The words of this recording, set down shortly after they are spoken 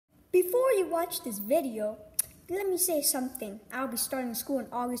Before you watch this video, let me say something. I'll be starting school on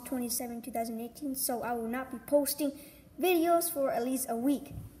August 27, 2018, so I will not be posting videos for at least a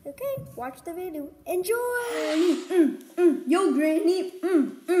week. Okay, watch the video. Enjoy! Yo, Granny.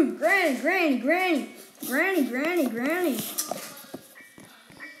 Granny.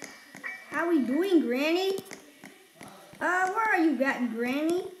 How we doing, Granny? Where are you at,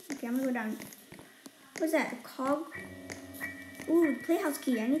 Granny? Okay, I'm gonna go down. What's that? A cog? Ooh, the playhouse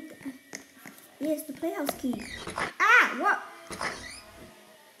key. I need. Yes, the playhouse key. Ah, what?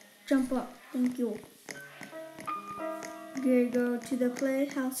 Jump up. Thank you. We go to the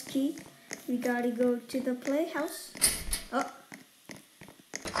playhouse key. We gotta go to the playhouse. Oh.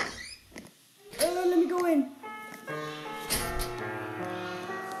 Let me go in.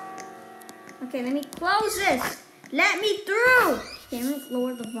 Okay, let me close this. Let me through. Okay, let me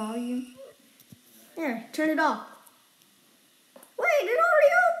lower the volume. There, turn it off. Wait, it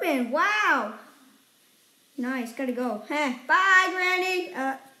already opened. Wow. Nice, gotta go. Hey, bye, Granny.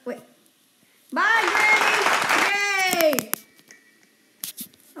 Wait. Bye, Granny. Yay.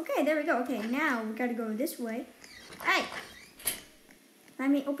 Okay, there we go. Okay, now we gotta go this way. Hey. Let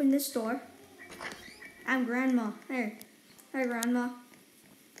me open this door. I'm Grandma. Here. Hi, Grandma.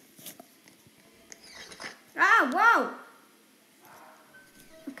 Ah, whoa.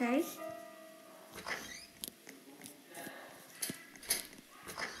 Okay.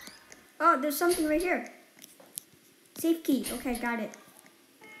 Oh, there's something right here. Safe key. Okay, got it.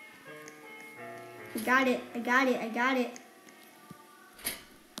 I got it.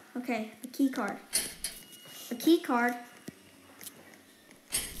 Okay, a key card.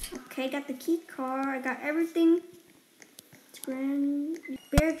 Okay, got the key card. I got everything. It's grand.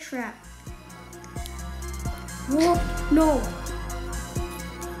 Bear trap. Oh, no.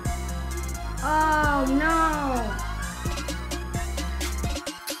 Oh, no.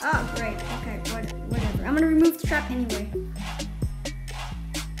 Oh, great. Okay, whatever. I'm gonna remove the trap anyway.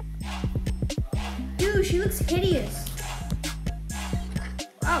 Dude, she looks hideous.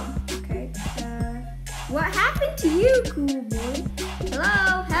 Oh, okay. What happened to you, cool boy?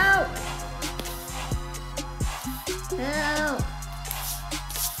 Hello? Help! Help!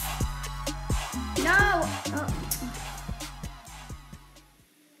 No!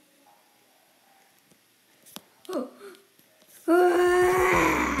 Oh.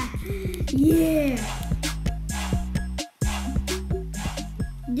 Yeah!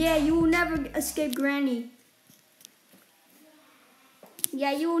 Yeah, you will never escape Granny.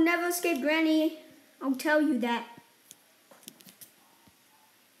 Yeah, you will never escape Granny. I'll tell you that.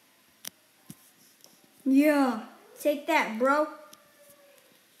 Yeah, take that, bro.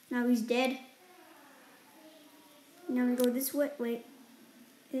 Now he's dead. Now we go this way. Wait,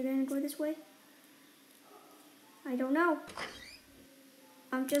 is it gonna go this way? I don't know.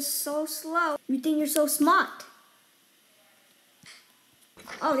 I'm just so slow. You think you're so smart?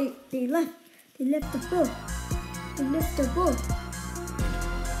 Oh, they left. They left the book.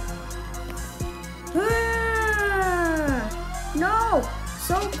 Ah, no,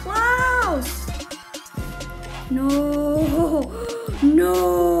 so close.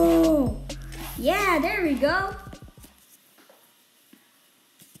 No. Yeah, there we go.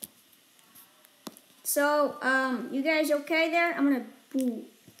 So, you guys okay there? I'm gonna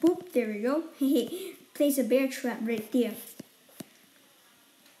boop. There we go. Place a bear trap right there.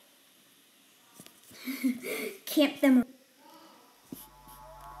 Camp them.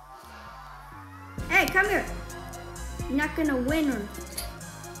 Hey, come here. You're not gonna win or...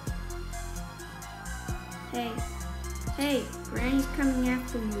 Hey, Granny's coming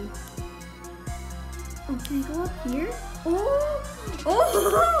after you. Oh, can I go up here?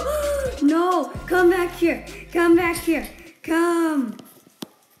 Oh, no, come back here. Come.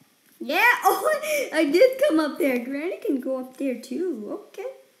 Yeah, oh, I did come up there. Granny can go up there too. Okay.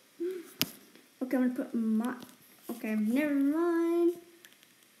 Okay, I'm gonna put my... Okay, never mind.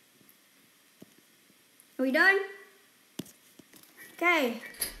 Are we done? Okay,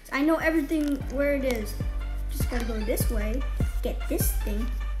 I know everything where it is. Just gotta go this way. Get this thing.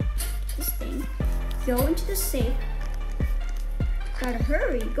 Go into the safe. Gotta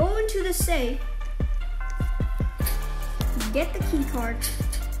hurry. Go into the safe. Get the key card.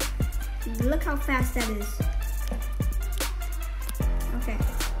 Look how fast that is. Okay.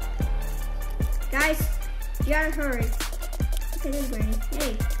 Guys, you gotta hurry. Okay, there's Granny.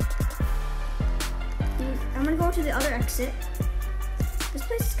 Hey. I'm gonna go to the other exit. This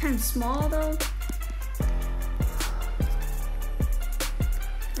place is kind of small though.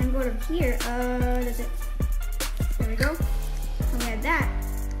 I'm gonna go to here. That's it. There we go. We had that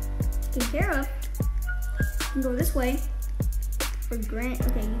taken care of. You can go this way. for Grant.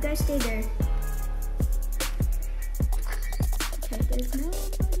 Okay, you guys stay there. Okay, there's nobody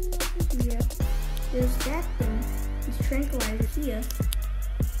over here. There's that thing. This tranquilizer here.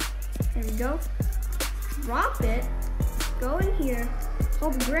 There we go. Drop it. Go in here.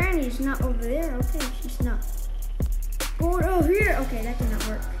 Oh, Granny's not over there. Okay, she's not. Go over here. Okay, that did not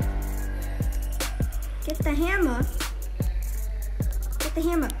work. Get the hammer. Get the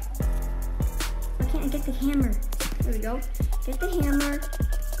hammer. Why can't I get the hammer? There we go. Get the hammer.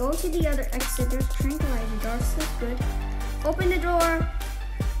 Go to the other exit. There's a tranquilizer door. So that's good. Open the door.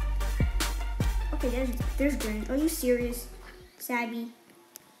 Okay, there's Granny. Are you serious? Sabby.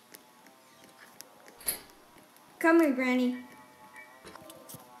 Come here, Granny.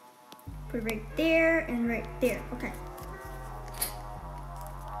 Put it right there and right there. Okay.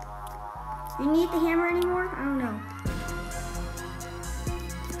 You need the hammer anymore? I don't know.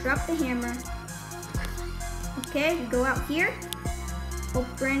 Drop the hammer. Okay, we go out here. Hope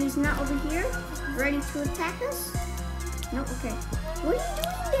Granny's not over here. Ready to attack us? No, okay. What are you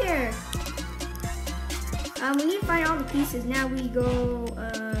doing there? We need to find all the pieces. Now we go,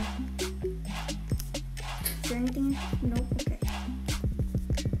 is there anything? Nope, okay.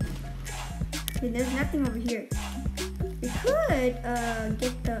 Okay, there's nothing over here. We could,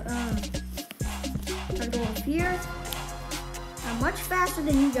 get the, I'll go up here. I'm much faster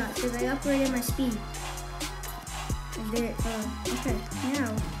than you guys because I upgraded my speed. And there, okay,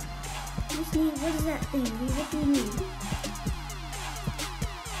 now, just need, what is that thing? What do you need?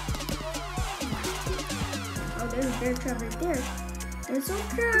 Oh, there's a bear trap right there. It's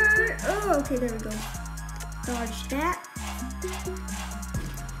okay. Oh, okay, there we go. Dodge that.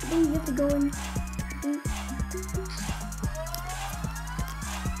 Then you have to go in.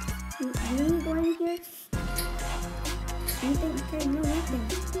 You need to go in here? Anything? Okay, no, nothing.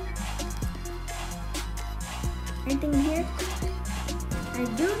 Anything in here? I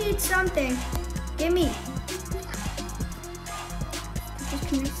do need something. Give me. Just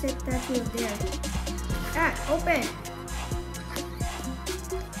connect it that to there. Ah, open.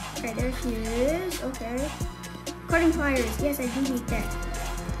 Okay, there she is. Okay. Cutting pliers. Yes, I do need that.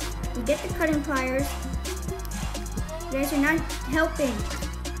 We get the cutting pliers. You guys are not helping.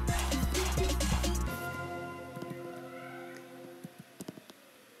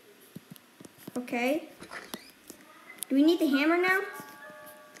 Okay. Do we need the hammer now?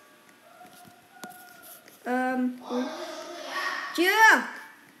 Yeah.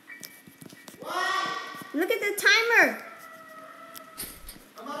 Look at the timer.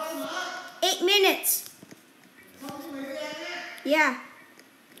 8 minutes. Yeah.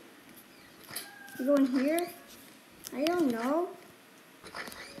 You go in here? I don't know.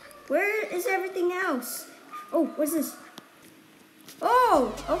 Where is everything else? Oh, what's this?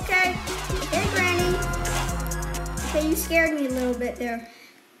 Oh, okay. Hey, Granny. Okay, you scared me a little bit there.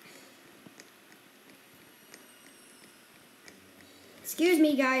 Excuse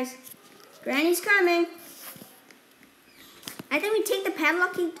me, guys. Granny's coming. I think we take the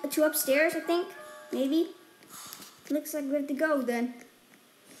padlock key to upstairs, I think. Maybe. Looks like we have to go then.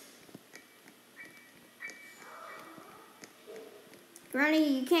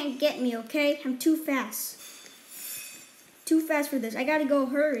 Granny, you can't get me, okay? I'm too fast. Too fast for this. I gotta go,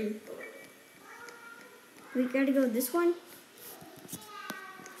 hurry. We gotta go this one?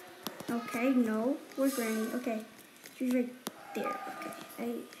 Okay, no. Where's Granny? Okay. She's right there.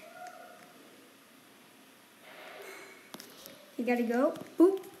 Okay. You gotta go.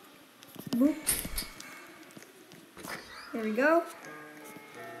 Boop. Boop. There we go.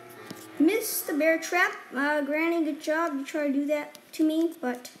 Missed the bear trap. Granny, good job. You try to do that to me,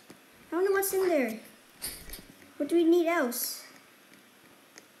 but I don't know what's in there. What do we need else?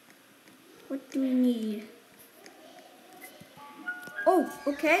 What do we need? Oh,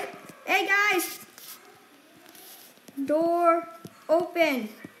 okay. Hey, guys. Door open.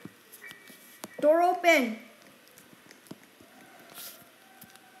 Door open.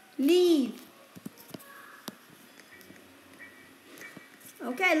 Leave.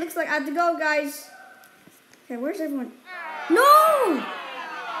 Okay, looks like I have to go, guys. Okay, where's everyone? No!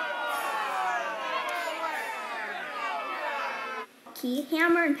 Key,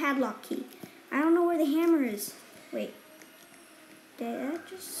 hammer, and padlock key. I don't know where the hammer is. Wait. Did I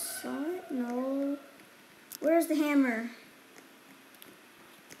just saw it? No. Where's the hammer?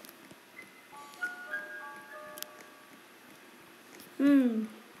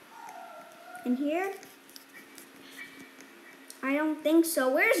 In here? I don't think so.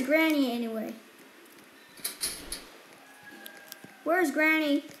 Where's Granny anyway? Where's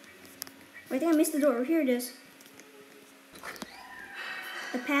Granny? Wait, I think I missed the door. Here it is.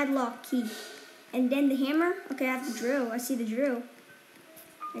 The padlock key. And then the hammer? Okay, I have the drill. I see the drill.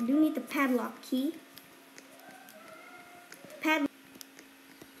 I do need the padlock key. Padlock.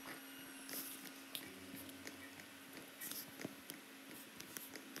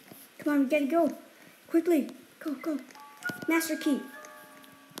 Come on, we gotta go. Quickly. Go, go. Master key.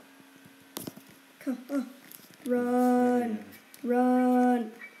 Go. Oh. Run.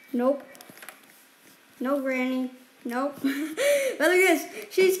 Run. Nope. No, Granny. Nope. But look at this.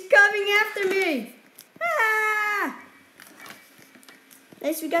 She's coming after me. Ah! At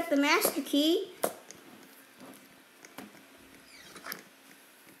least we got the master key.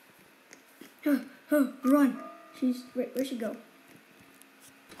 Run. Where'd she go?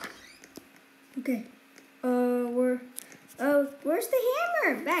 Okay. Where's the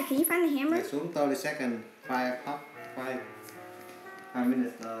hammer? Back. Can you find the hammer? Xuống 30 seconds. 5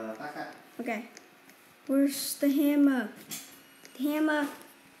 minutes. Okay. Where's the hammer? The hammer.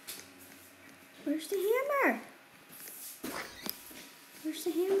 Where's the hammer? Where's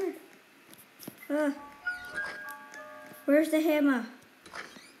the hammer? Where's the hammer?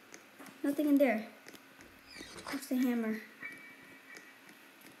 Nothing in there. Where's the hammer?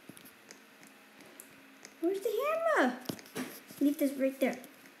 Where's the hammer? Leave this right there.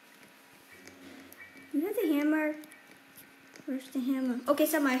 You have the hammer. Where's the hammer? Okay,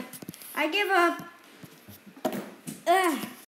 Samai. I give up. Ugh.